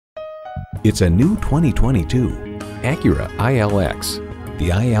It's a new 2022 Acura ILX. The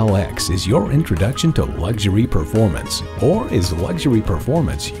ILX is your introduction to luxury performance, or is luxury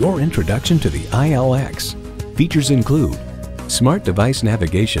performance your introduction to the ILX? Features include smart device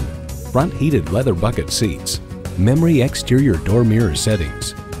navigation, front heated leather bucket seats, memory exterior door mirror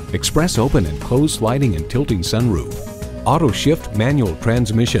settings, express open and closed sliding and tilting sunroof, auto shift manual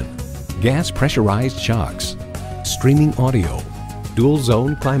transmission, gas pressurized shocks, streaming audio, dual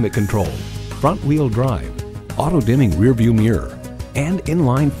zone climate control, front wheel drive, auto dimming rear view mirror, and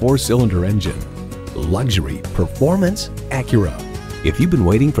inline 4-cylinder engine. Luxury performance Acura. If you've been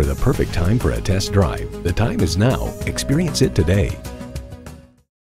waiting for the perfect time for a test drive, the time is now. Experience it today.